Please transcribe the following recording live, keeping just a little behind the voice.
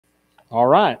All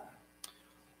right.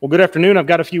 Well, good afternoon. I've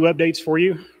got a few updates for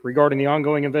you regarding the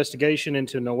ongoing investigation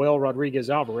into Noel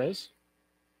Rodriguez-Alvarez.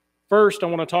 First, I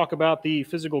want to talk about the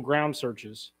physical ground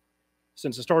searches.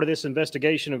 Since the start of this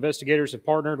investigation, investigators have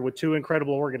partnered with two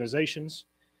incredible organizations.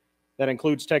 That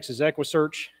includes Texas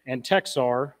EquiSearch and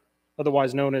TXR,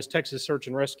 otherwise known as Texas Search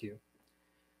and Rescue.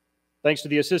 Thanks to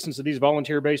the assistance of these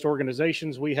volunteer-based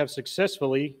organizations, we have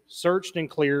successfully searched and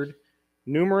cleared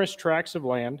numerous tracts of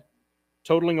land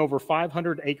totaling over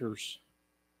 500 acres.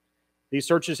 These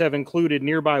searches have included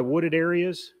nearby wooded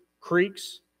areas,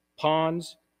 creeks,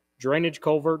 ponds, drainage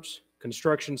culverts,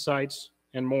 construction sites,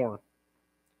 and more.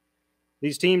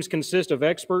 These teams consist of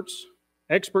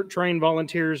expert-trained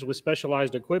volunteers with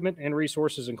specialized equipment and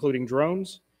resources including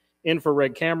drones,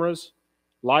 infrared cameras,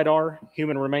 LiDAR,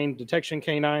 human remain detection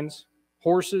canines,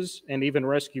 horses, and even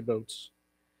rescue boats.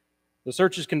 The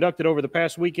searches conducted over the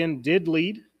past weekend did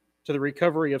lead to the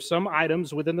recovery of some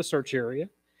items within the search area.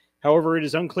 However, it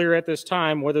is unclear at this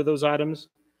time whether those items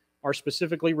are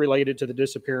specifically related to the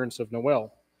disappearance of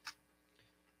Noel.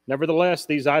 Nevertheless,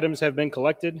 these items have been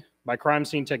collected by crime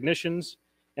scene technicians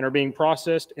and are being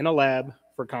processed in a lab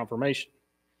for confirmation.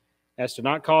 As to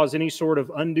not cause any sort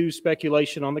of undue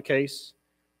speculation on the case,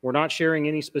 we're not sharing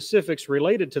any specifics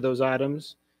related to those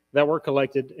items that were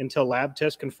collected until lab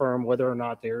tests confirm whether or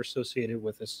not they are associated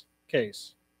with this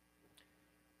case.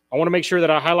 I want to make sure that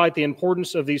I highlight the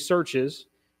importance of these searches.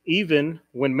 Even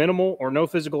when minimal or no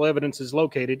physical evidence is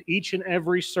located, each and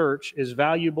every search is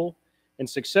valuable in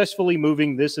successfully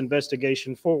moving this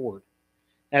investigation forward.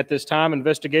 At this time,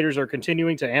 investigators are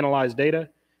continuing to analyze data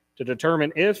to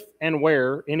determine if and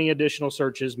where any additional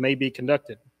searches may be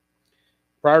conducted.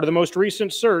 Prior to the most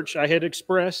recent search, I had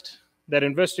expressed that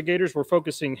investigators were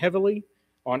focusing heavily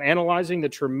on analyzing the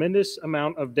tremendous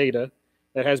amount of data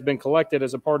that has been collected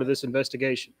as a part of this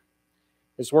investigation.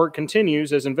 This work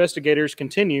continues as investigators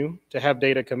continue to have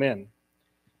data come in.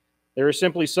 There is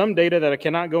simply some data that I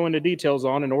cannot go into details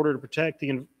on in order to protect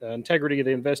the integrity of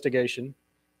the investigation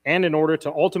and in order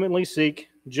to ultimately seek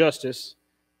justice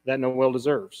that Noel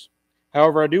deserves.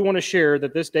 However, I do want to share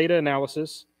that this data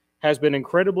analysis has been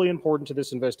incredibly important to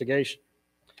this investigation.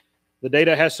 The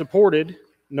data has supported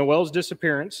Noel's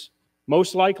disappearance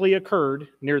most likely occurred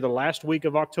near the last week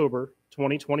of October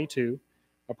 2022,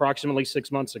 approximately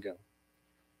 6 months ago.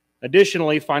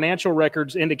 Additionally, financial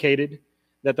records indicated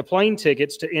that the plane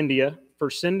tickets to India for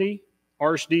Cindy,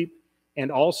 Arshdeep, and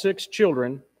all 6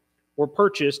 children were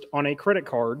purchased on a credit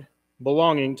card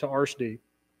belonging to Arshdeep.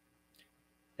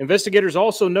 Investigators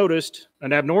also noticed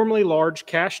an abnormally large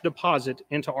cash deposit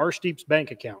into Arshdeep's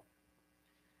bank account.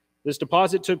 This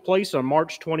deposit took place on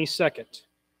March 22nd,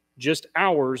 just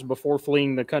hours before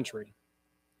fleeing the country.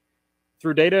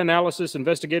 Through data analysis,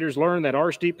 investigators learned that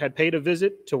Arshdeep had paid a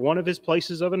visit to one of his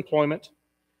places of employment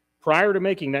prior to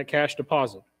making that cash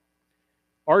deposit.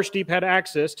 Arshdeep had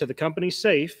access to the company's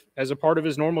safe as a part of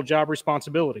his normal job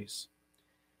responsibilities.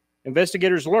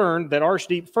 Investigators learned that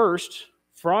Arshdeep first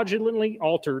fraudulently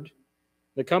altered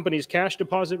the company's cash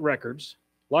deposit records,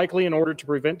 likely in order to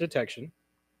prevent detection,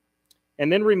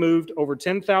 and then removed over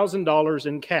 $10,000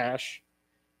 in cash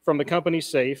from the company's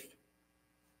safe,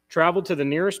 traveled to the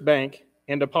nearest bank,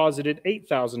 and deposited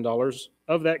 $8,000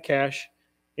 of that cash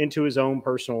into his own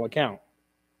personal account.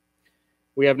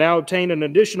 We have now obtained an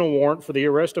additional warrant for the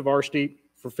arrest of Arshdeep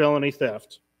for felony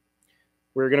theft.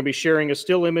 We're going to be sharing a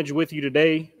still image with you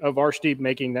today of Arshdeep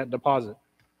making that deposit.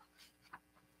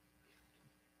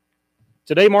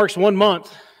 Today marks 1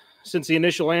 month since the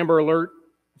initial Amber Alert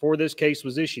for this case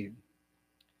was issued.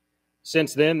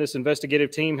 Since then, this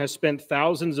investigative team has spent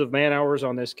thousands of man-hours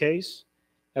on this case,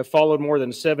 have followed more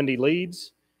than 70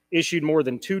 leads, issued more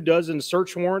than 24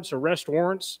 search warrants, arrest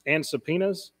warrants, and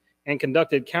subpoenas, and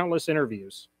conducted countless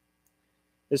interviews.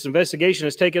 This investigation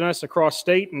has taken us across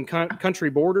state and country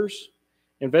borders.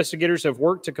 Investigators have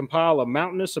worked to compile a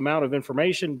mountainous amount of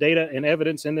information, data, and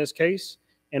evidence in this case,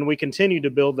 and we continue to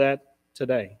build that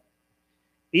today.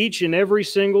 Each and every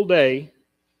single day,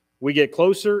 we get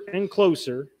closer and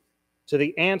closer to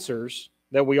the answers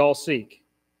that we all seek.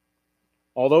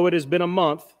 Although it has been a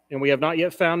month and we have not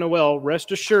yet found Noel,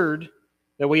 rest assured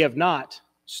that we have not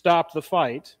stopped the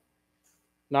fight,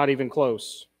 not even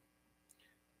close.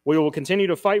 We will continue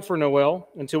to fight for Noel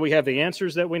until we have the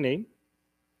answers that we need.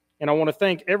 And I want to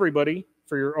thank everybody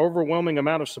for your overwhelming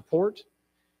amount of support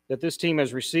that this team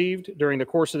has received during the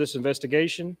course of this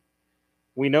investigation.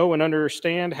 We know and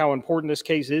understand how important this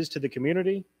case is to the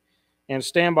community and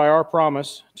stand by our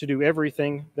promise to do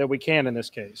everything that we can in this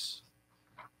case.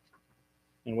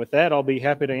 And with that, I'll be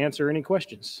happy to answer any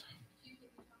questions.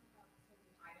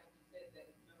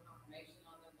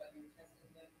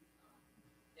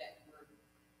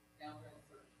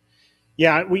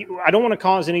 Yeah, I don't want to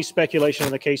cause any speculation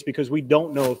on the case because we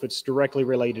don't know if it's directly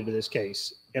related to this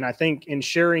case. And I think in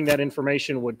sharing that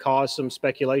information would cause some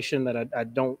speculation that I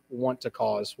don't want to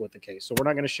cause with the case. So we're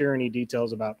not going to share any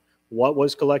details about what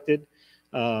was collected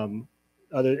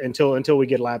until we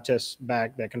get lab tests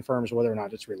back that confirms whether or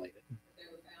not it's related.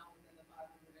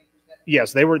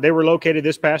 Yes, they were located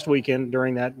this past weekend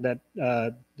during the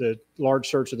large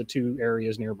search of the two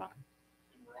areas nearby.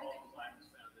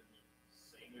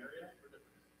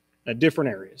 Different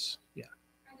areas, yeah.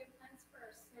 Are there plans for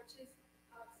searches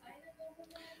outside of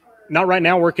Everman? Not right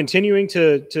now. We're continuing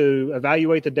to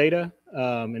evaluate the data,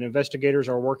 and investigators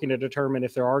are working to determine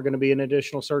if there are going to be an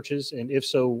additional searches, and if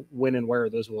so, when and where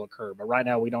those will occur. But right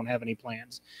now, we don't have any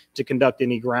plans to conduct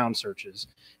any ground searches.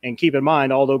 And keep in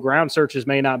mind, although ground searches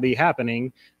may not be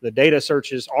happening, the data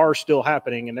searches are still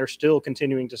happening, and they're still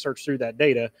continuing to search through that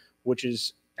data, which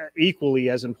is equally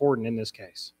as important in this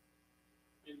case.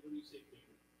 And when you say data,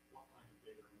 what kind of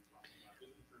data are you talking about?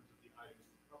 Just in terms of the items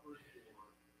recovered,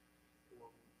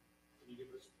 or can you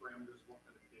give us parameters? What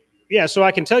kind of data? Yeah, so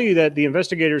I can tell you that the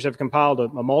investigators have compiled a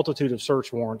multitude of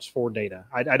search warrants for data.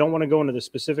 I don't want to go into the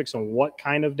specifics on what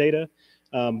kind of data,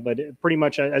 but pretty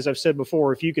much, as I've said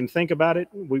before, if you can think about it,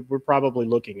 we're probably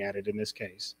looking at it in this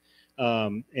case.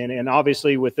 And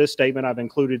obviously, with this statement, I've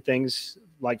included things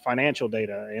like financial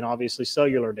data and obviously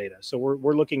cellular data. So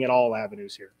we're looking at all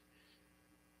avenues here.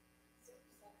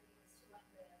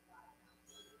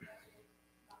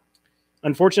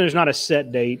 Unfortunately, there's not a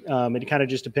set date. It kind of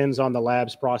just depends on the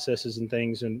lab's processes and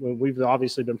things. And we've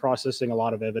obviously been processing a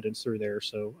lot of evidence through there.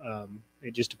 So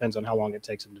it just depends on how long it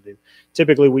takes them to do.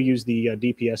 Typically, we use the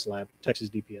DPS lab, Texas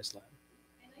DPS lab.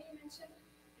 I know you mentioned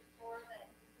before that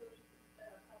you believe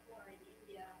a couple are in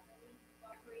India. Any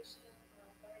cooperation or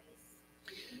authorities?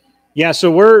 Yeah,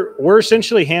 so we're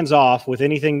essentially hands off with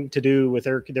anything to do with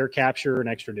their capture and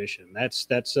extradition. That's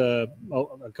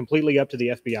completely up to the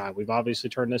FBI. We've obviously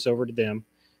turned this over to them,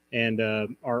 and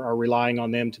are relying on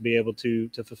them to be able to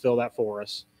fulfill that for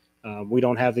us. We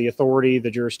don't have the authority, the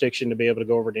jurisdiction to be able to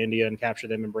go over to India and capture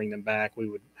them and bring them back. We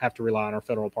would have to rely on our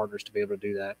federal partners to be able to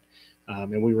do that,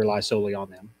 and we rely solely on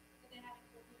them.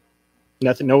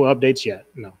 Nothing, no updates yet.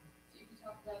 No.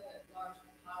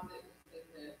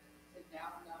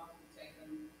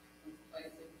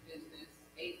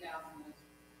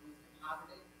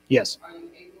 Yes. Are you able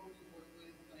to work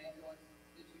with financial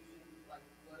institutions, like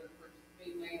what are purchases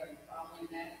being made? Are you following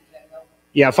that? Does that help?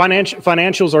 Yeah,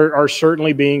 financials are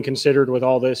certainly being considered with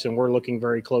all this, and we're looking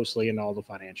very closely into all the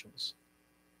financials.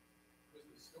 Was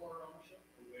the store ownership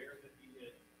aware that he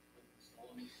had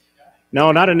stolen cash?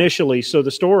 No, not initially. So the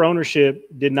store ownership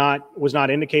was not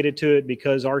indicated to it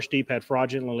because Archdeep had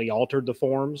fraudulently altered the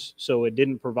forms, so it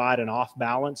didn't provide an off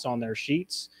balance on their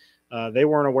sheets. They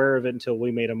weren't aware of it until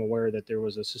we made them aware that there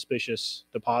was a suspicious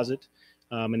deposit.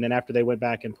 And then after they went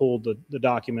back and pulled the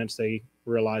documents, they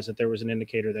realized that there was an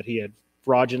indicator that he had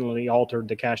fraudulently altered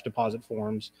the cash deposit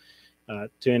forms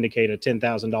to indicate a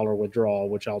 $10,000 withdrawal,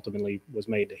 which ultimately was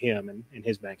made to him in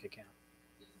his bank account.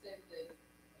 You said that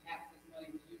perhaps this money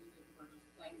was used to purchase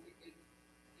plane tickets.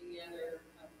 Any other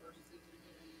purchases?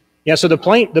 Yeah, so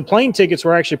the plane tickets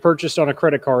were actually purchased on a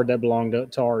credit card that belonged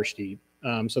to Archdeep.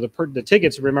 So the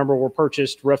tickets, remember, were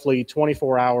purchased roughly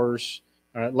 24 hours,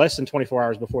 less than 24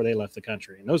 hours before they left the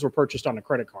country. And those were purchased on a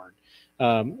credit card.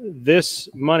 This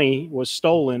money was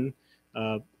stolen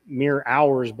mere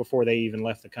hours before they even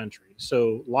left the country.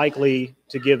 So likely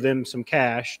to give them some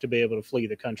cash to be able to flee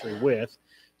the country with,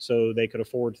 so they could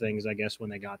afford things, I guess, when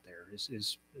they got there,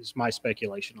 is my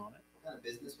speculation on it. What kind of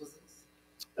business was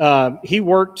this? He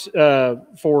worked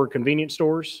for convenience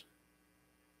stores.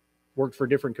 Worked for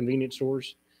different convenience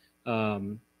stores.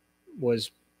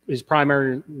 Was his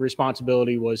primary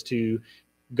responsibility was to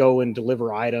go and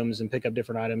deliver items and pick up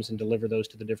different items and deliver those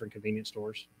to the different convenience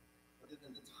stores. Other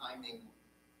than the timing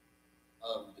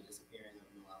of the disappearing of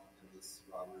Noel and this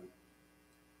robbery,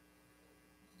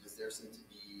 does there seem to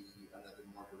be another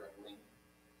more direct link?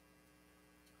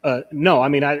 No, I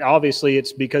mean, obviously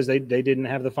it's because they didn't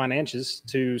have the finances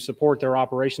to support their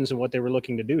operations and what they were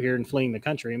looking to do here in fleeing the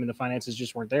country. I mean, the finances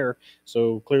just weren't there.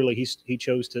 So clearly he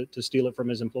chose to steal it from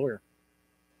his employer.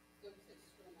 So you said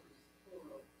stores,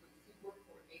 plural. Does he work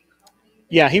for a company?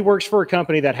 Yeah, he works for a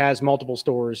company that has multiple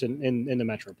stores in the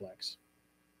Metroplex.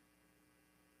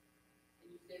 And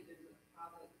you said there's a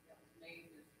deposit that was made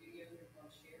in this video you're going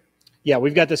to share? Yeah,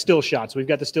 we've got the still shots. We've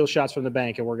got the still shots from the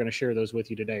bank, and we're going to share those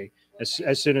with you today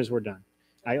as soon as we're done.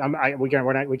 We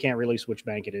can't release which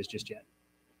bank it is just yet.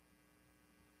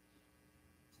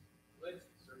 Let's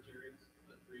search areas,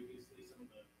 but previously some of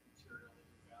the material that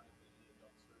we found in the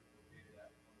dumpster located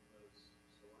at one of those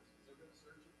stores. Is there going to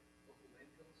search it?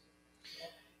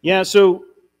 Yeah, so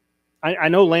I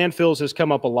know landfills has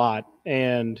come up a lot,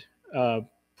 and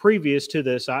previous to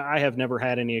this, I have never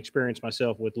had any experience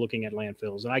myself with looking at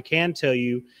landfills. And I can tell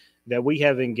you that we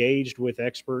have engaged with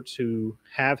experts who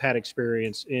have had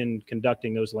experience in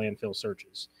conducting those landfill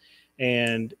searches.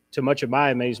 And to much of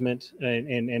my amazement,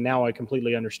 and now I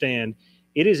completely understand,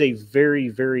 it is a very,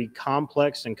 very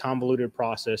complex and convoluted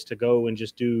process to go and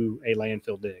just do a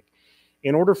landfill dig.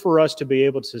 In order for us to be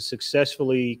able to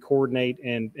successfully coordinate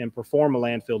and perform a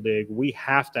landfill dig, we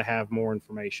have to have more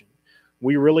information.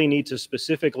 We really need to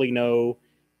specifically know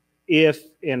if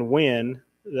and when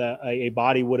a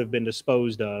body would have been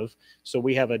disposed of. So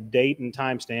we have a date and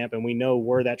timestamp, and we know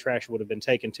where that trash would have been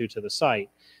taken to the site.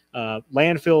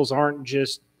 Landfills aren't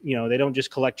just, they don't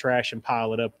just collect trash and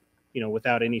pile it up,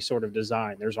 without any sort of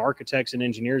design. There's architects and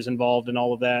engineers involved in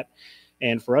all of that.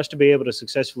 And for us to be able to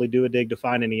successfully do a dig to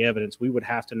find any evidence, we would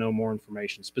have to know more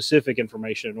information, specific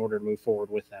information, in order to move forward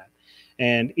with that.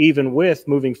 And even with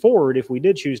moving forward, if we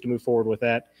did choose to move forward with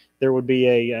that, there would be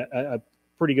a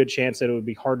pretty good chance that it would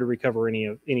be hard to recover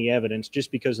any evidence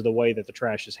just because of the way that the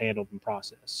trash is handled and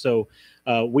processed. So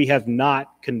we have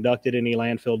not conducted any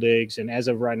landfill digs, and as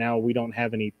of right now, we don't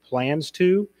have any plans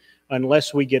to,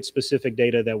 unless we get specific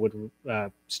data that would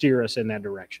steer us in that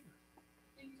direction.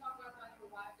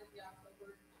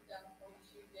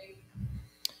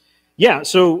 Yeah,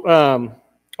 so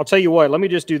I'll tell you what, let me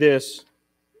just do this.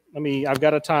 I've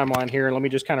got a timeline here, and let me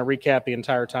just kind of recap the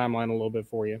entire timeline a little bit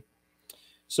for you.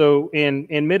 So in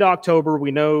mid-October,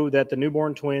 we know that the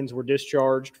newborn twins were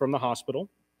discharged from the hospital,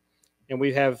 and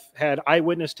we have had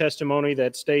eyewitness testimony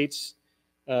that states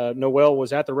Noel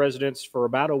was at the residence for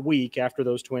about a week after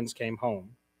those twins came home.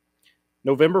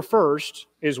 November 1st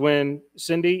is when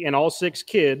Cindy and all 6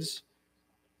 kids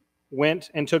went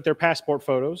and took their passport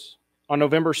photos. On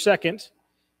November 2nd,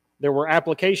 there were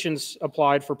applications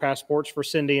applied for passports for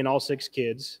Cindy and all 6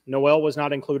 kids. Noel was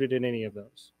not included in any of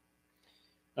those.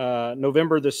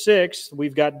 November the 6th,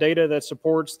 we've got data that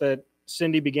supports that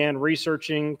Cindy began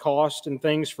researching cost and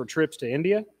things for trips to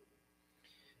India.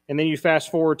 And then you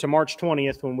fast forward to March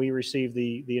 20th when we received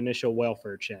the initial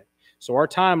welfare check. So our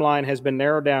timeline has been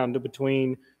narrowed down to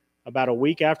between about a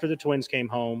week after the twins came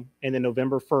home and then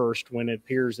November 1st, when it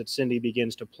appears that Cindy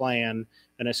begins to plan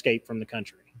an escape from the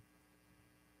country.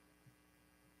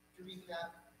 To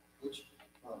recap, which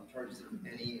charges,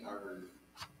 if any, are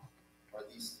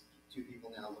these 2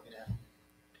 people now looking at?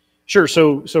 Sure.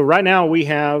 So right now we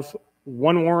have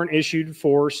 1 warrant issued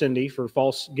for Cindy for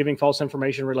giving false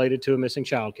information related to a missing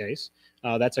child case.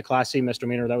 That's a Class C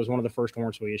misdemeanor. That was one of the first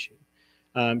warrants we issued.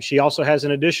 She also has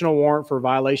an additional warrant for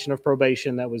violation of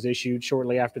probation that was issued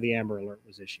shortly after the Amber Alert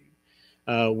was issued.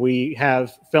 We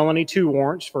have felony 2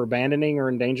 warrants for abandoning or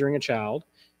endangering a child,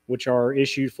 which are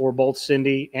issued for both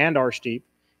Cindy and Arshdeep.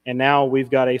 And now we've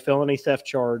got a felony theft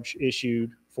charge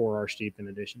issued for Arshdeep in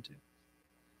addition to.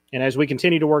 And as we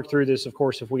continue to work through this, of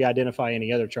course, if we identify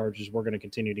any other charges, we're going to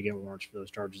continue to get warrants for those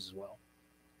charges as well.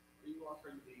 Are you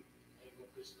offering the name of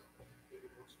this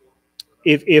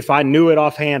company? If I knew it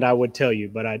offhand, I would tell you,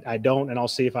 but I don't, and I'll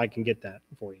see if I can get that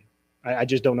for you. I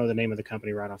just don't know the name of the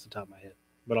company right off the top of my head,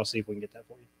 but I'll see if we can get that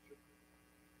for you.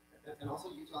 And also,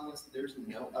 you telling us there's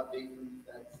no update from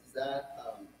that. Is that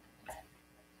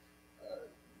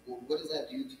what does that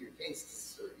do to your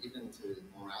case, or even to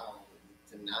morale,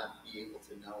 to not be able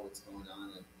to know what's going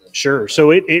on? Sure.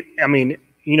 So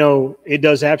it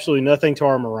does absolutely nothing to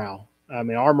our morale. I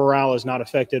mean, our morale is not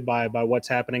affected by what's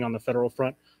happening on the federal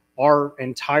front. Our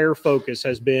entire focus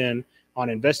has been on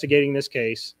investigating this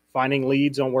case, finding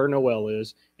leads on where Noel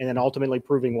is, and then ultimately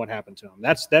proving what happened to him.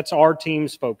 That's our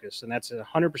team's focus, and that's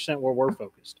 100% where we're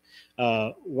focused.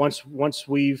 Once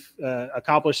we've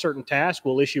accomplished certain tasks,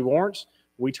 we'll issue warrants.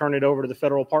 We turn it over to the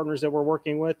federal partners that we're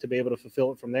working with to be able to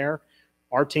fulfill it from there.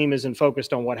 Our team isn't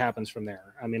focused on what happens from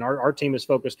there. I mean, our team is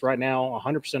focused right now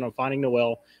 100% on finding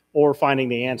Noel or finding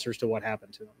the answers to what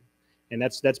happened to him. And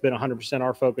that's been 100%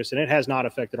 our focus, and it has not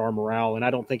affected our morale, and I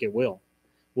don't think it will.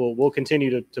 We'll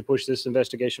continue to push this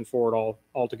investigation forward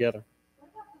all together. What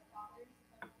about the fathers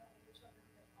of the children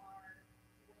that are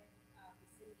with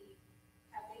the city?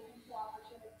 Have they been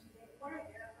cooperative? What are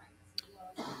their rights as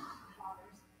well as the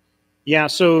fathers? Yeah,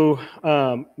 so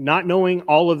not knowing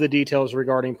all of the details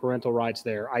regarding parental rights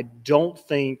there, I don't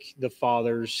think the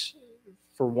fathers,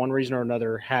 for one reason or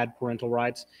another, had parental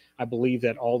rights. I believe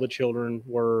that all the children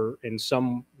were in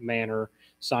some manner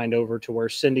signed over to where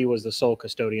Cindy was the sole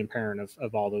custodian parent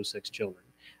of all those 6 children.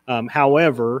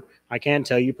 However, I can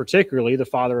tell you, particularly the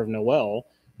father of Noel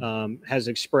has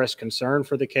expressed concern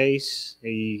for the case.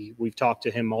 We've talked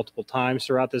to him multiple times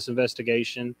throughout this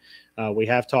investigation. We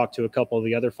have talked to a couple of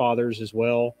the other fathers as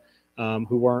well.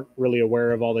 who weren't really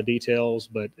aware of all the details.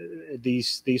 But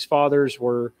these fathers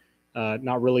were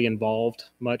not really involved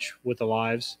much with the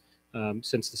lives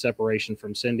since the separation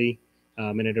from Cindy.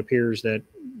 And it appears that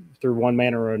through one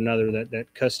manner or another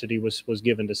that custody was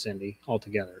given to Cindy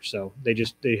altogether. So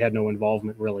they had no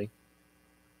involvement really.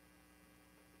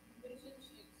 You mentioned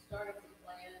she started the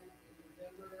plan in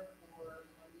November for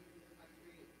leaving the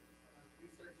country,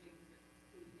 researching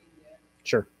India.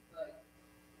 Sure. But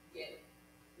yet,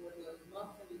 for those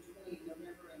months in between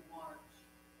November and March,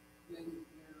 when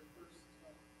your first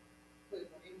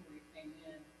clinical inquiry came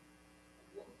in,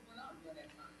 what was going on during that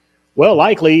time? Well,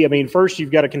 likely, I mean, first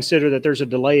you've got to consider that there's a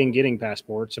delay in getting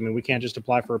passports. I mean, we can't just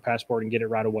apply for a passport and get it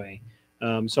right away.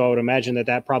 So I would imagine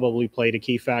that probably played a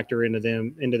key factor into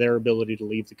their ability to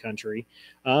leave the country.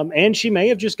 And she may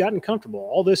have just gotten comfortable.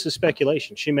 All this is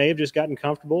speculation. She may have just gotten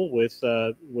comfortable with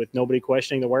nobody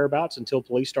questioning the whereabouts until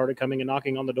police started coming and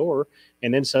knocking on the door,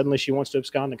 and then suddenly she wants to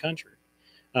abscond the country.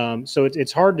 So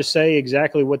it's hard to say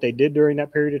exactly what they did during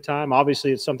that period of time.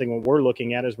 Obviously, it's something we're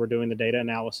looking at as we're doing the data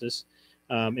analysis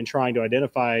and trying to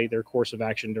identify their course of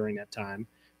action during that time.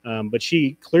 But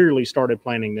she clearly started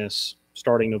planning this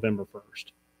starting November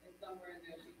 1st. And somewhere in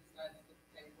there, she decides to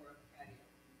pay for a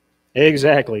patio.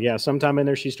 Exactly. Yeah. Sometime in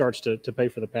there, she starts to pay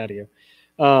for the patio.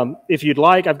 If you'd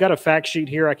like, I've got a fact sheet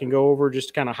here I can go over just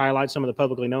to kind of highlight some of the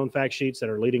publicly known fact sheets that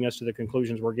are leading us to the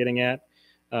conclusions we're getting at,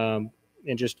 and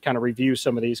just kind of review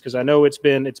some of these because I know it's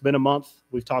been a month.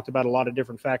 We've talked about a lot of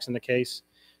different facts in the case,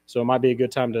 so it might be a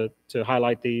good time to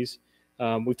highlight these.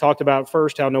 We've talked about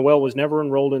first how Noel was never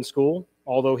enrolled in school,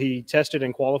 although he tested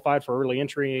and qualified for early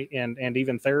entry and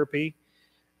even therapy.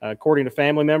 According to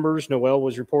family members, Noel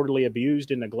was reportedly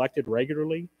abused and neglected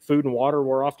regularly. Food and water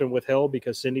were often withheld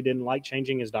because Cindy didn't like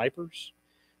changing his diapers.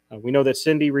 We know that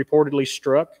Cindy reportedly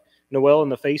struck Noel in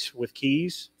the face with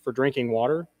keys for drinking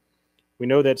water. We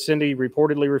know that Cindy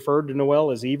reportedly referred to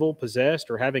Noel as evil,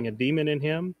 possessed, or having a demon in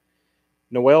him.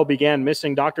 Noel began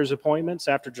missing doctor's appointments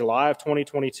after July of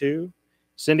 2022.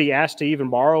 Cindy asked to even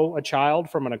borrow a child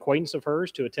from an acquaintance of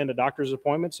hers to attend a doctor's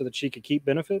appointment so that she could keep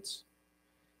benefits.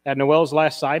 At Noel's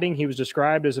last sighting, he was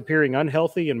described as appearing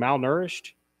unhealthy and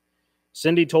malnourished.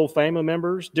 Cindy told family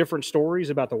members different stories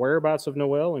about the whereabouts of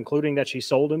Noel, including that she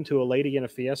sold him to a lady in a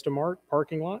Fiesta Mart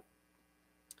parking lot.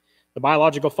 The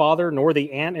biological father nor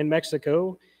the aunt in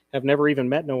Mexico have never even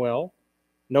met Noel.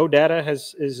 No data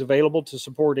is available to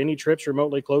support any trips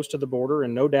remotely close to the border,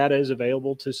 and no data is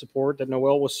available to support that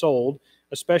Noel was sold,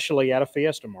 especially at a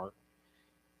Fiesta Mart.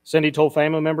 Cindy told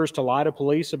family members to lie to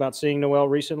police about seeing Noel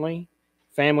recently.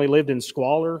 Family lived in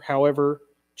squalor, however,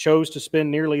 chose to spend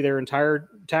nearly their entire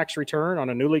tax return on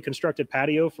a newly constructed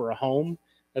patio for a home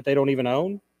that they don't even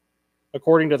own.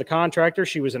 According to the contractor,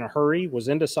 she was in a hurry, was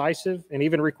indecisive, and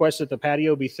even requested the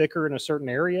patio be thicker in a certain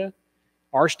area.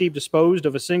 Arsteve disposed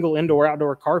of a single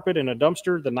indoor-outdoor carpet in a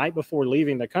dumpster the night before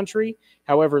leaving the country,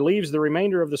 however, leaves the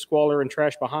remainder of the squalor and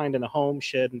trash behind in the home,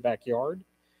 shed, and backyard.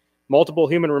 Multiple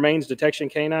human remains detection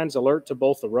canines alert to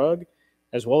both the rug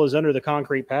as well as under the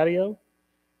concrete patio.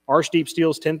 Arsteve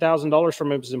steals $10,000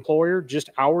 from his employer just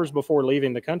hours before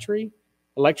leaving the country.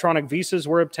 Electronic visas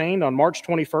were obtained on March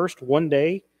 21st, one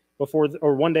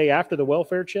day after the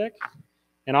welfare check.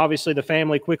 And obviously the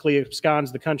family quickly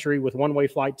absconds the country with one-way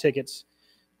flight tickets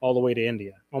all the way to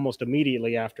India, almost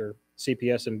immediately after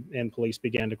CPS and police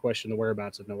began to question the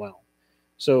whereabouts of Noel.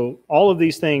 So all of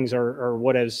these things are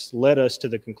what has led us to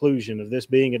the conclusion of this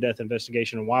being a death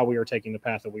investigation and why we are taking the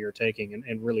path that we are taking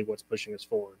and really what's pushing us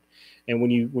forward. And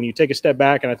when you take a step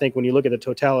back, and I think when you look at the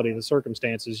totality of the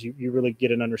circumstances, you really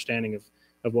get an understanding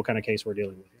of what kind of case we're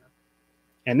dealing with here.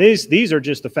 And these are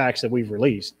just the facts that we've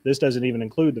released. This doesn't even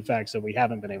include the facts that we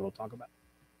haven't been able to talk about.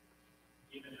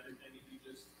 Even everything that you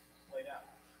just laid out,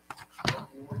 what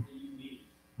more do you need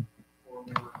for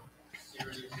a more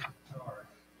serious charge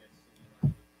against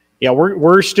anyone? Yeah,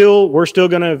 we're still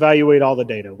going to evaluate all the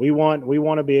data. We want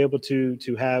to be able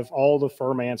to have all the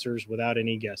firm answers without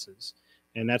any guesses,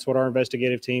 and that's what our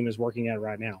investigative team is working at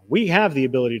right now. We have the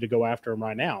ability to go after them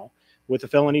right now with the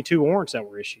felony 2 warrants that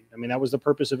were issued. I mean, that was the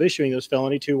purpose of issuing those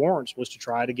felony 2 warrants, was to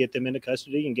try to get them into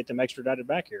custody and get them extradited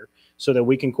back here so that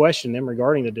we can question them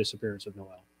regarding the disappearance of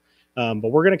Noel. But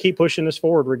we're going to keep pushing this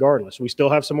forward regardless. We still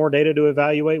have some more data to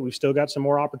evaluate. We've still got some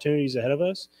more opportunities ahead of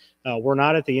us. We're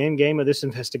not at the end game of this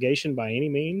investigation by any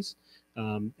means.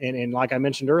 And like I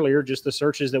mentioned earlier, just the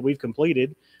searches that we've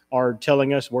completed are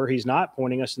telling us where he's not,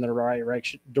 pointing us in the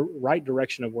right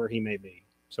direction of where he may be.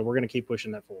 So we're going to keep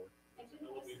pushing that forward.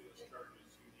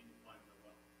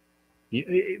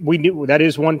 We knew that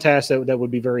is one task that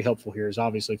would be very helpful here, is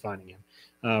obviously finding him.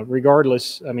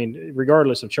 Regardless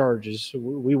of charges,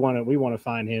 we want to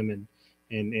find him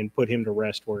and put him to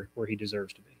rest where he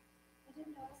deserves to be. I did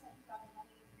notice that you got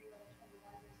money for your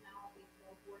there's now a big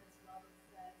billboard as well that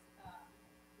says,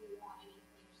 we want any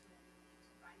information that you need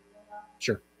to find Noel.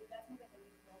 Sure. If that's maybe like a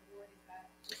new billboard, is that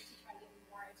just to try to get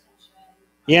more attention?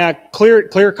 Yeah,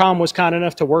 Clearcom was kind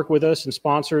enough to work with us and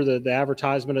sponsor the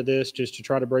advertisement of this just to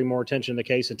try to bring more attention to the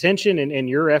case. Attention and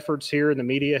your efforts here in the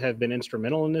media have been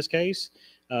instrumental in this case.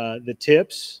 The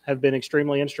tips have been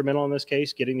extremely instrumental in this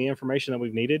case, getting the information that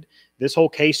we've needed. This whole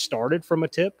case started from a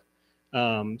tip.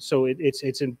 So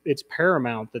it's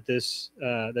paramount that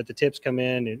that the tips come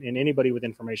in and anybody with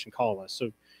information call us.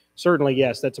 So certainly,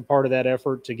 yes, that's a part of that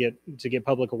effort to get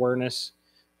public awareness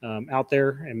out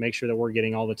there and make sure that we're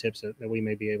getting all the tips that we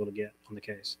may be able to get on the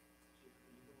case.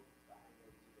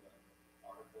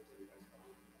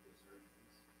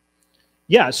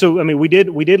 Yeah, so I mean, we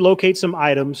did locate some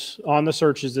items on the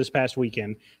searches this past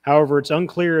weekend. However, it's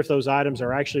unclear if those items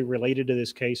are actually related to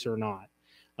this case or not.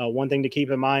 One thing to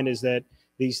keep in mind is that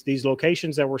these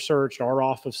locations that were searched are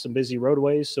off of some busy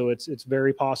roadways, so it's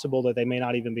very possible that they may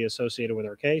not even be associated with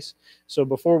our case. So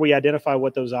before we identify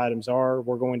what those items are,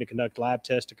 we're going to conduct lab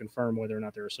tests to confirm whether or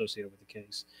not they're associated with the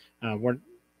case. Go ahead.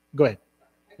 Have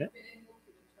you been able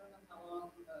to determine how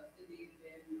long Cindy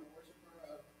had been a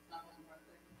worshiper of Santa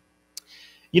Muerte?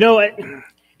 You know,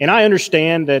 and I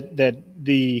understand that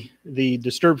the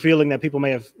disturbed feeling that people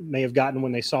may have gotten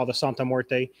when they saw the Santa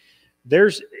Muerte,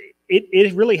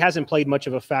 it really hasn't played much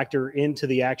of a factor into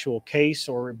the actual case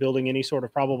or building any sort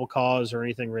of probable cause or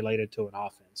anything related to an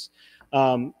offense.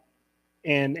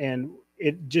 And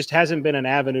it just hasn't been an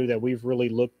avenue that we've really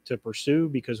looked to pursue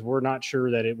because we're not sure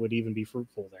that it would even be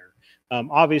fruitful there.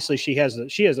 Obviously, she has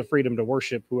the freedom to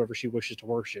worship whoever she wishes to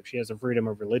worship. She has the freedom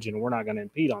of religion, and we're not going to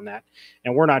impede on that.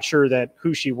 And we're not sure that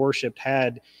who she worshiped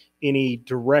had any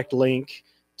direct link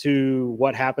to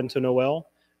what happened to Noel.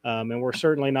 And we're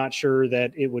certainly not sure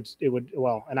that it would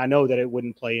well, and I know that it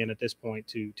wouldn't play in at this point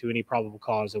to any probable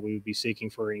cause that we would be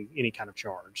seeking for any kind of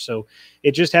charge. So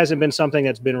it just hasn't been something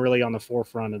that's been really on the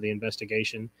forefront of the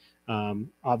investigation.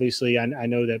 Obviously, I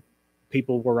know that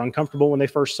people were uncomfortable when they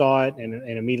first saw it and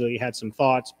immediately had some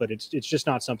thoughts, but it's just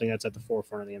not something that's at the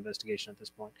forefront of the investigation at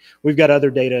this point. We've got other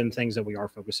data and things that we are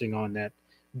focusing on that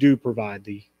do provide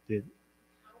the How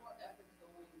are efforts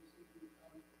going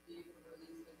to be able to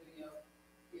release the video,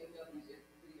 DOW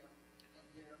video of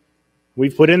their?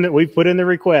 We've put in the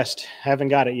request. Haven't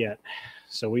got it yet,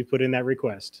 so we put in that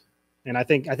request, and I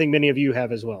think many of you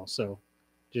have as well. So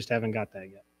just haven't got that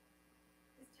yet.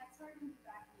 Is Texar going to be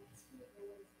back next week, or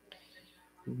what is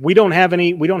the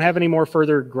timeline? We don't have any more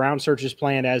further ground searches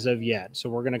planned as of yet. So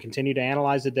we're going to continue to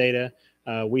analyze the data.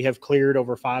 We have cleared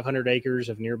over 500 acres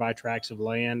of nearby tracts of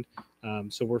land.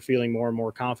 So we're feeling more and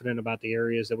more confident about the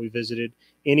areas that we visited.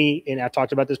 And I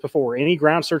talked about this before, any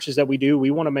ground searches that we do,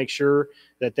 we want to make sure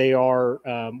that they are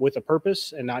with a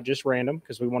purpose and not just random,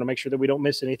 because we want to make sure that we don't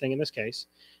miss anything in this case.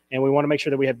 And we want to make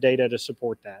sure that we have data to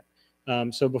support that.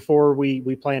 So before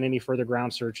we plan any further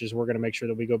ground searches, we're going to make sure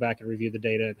that we go back and review the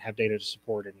data and have data to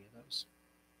support any of those.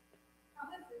 How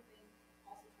has it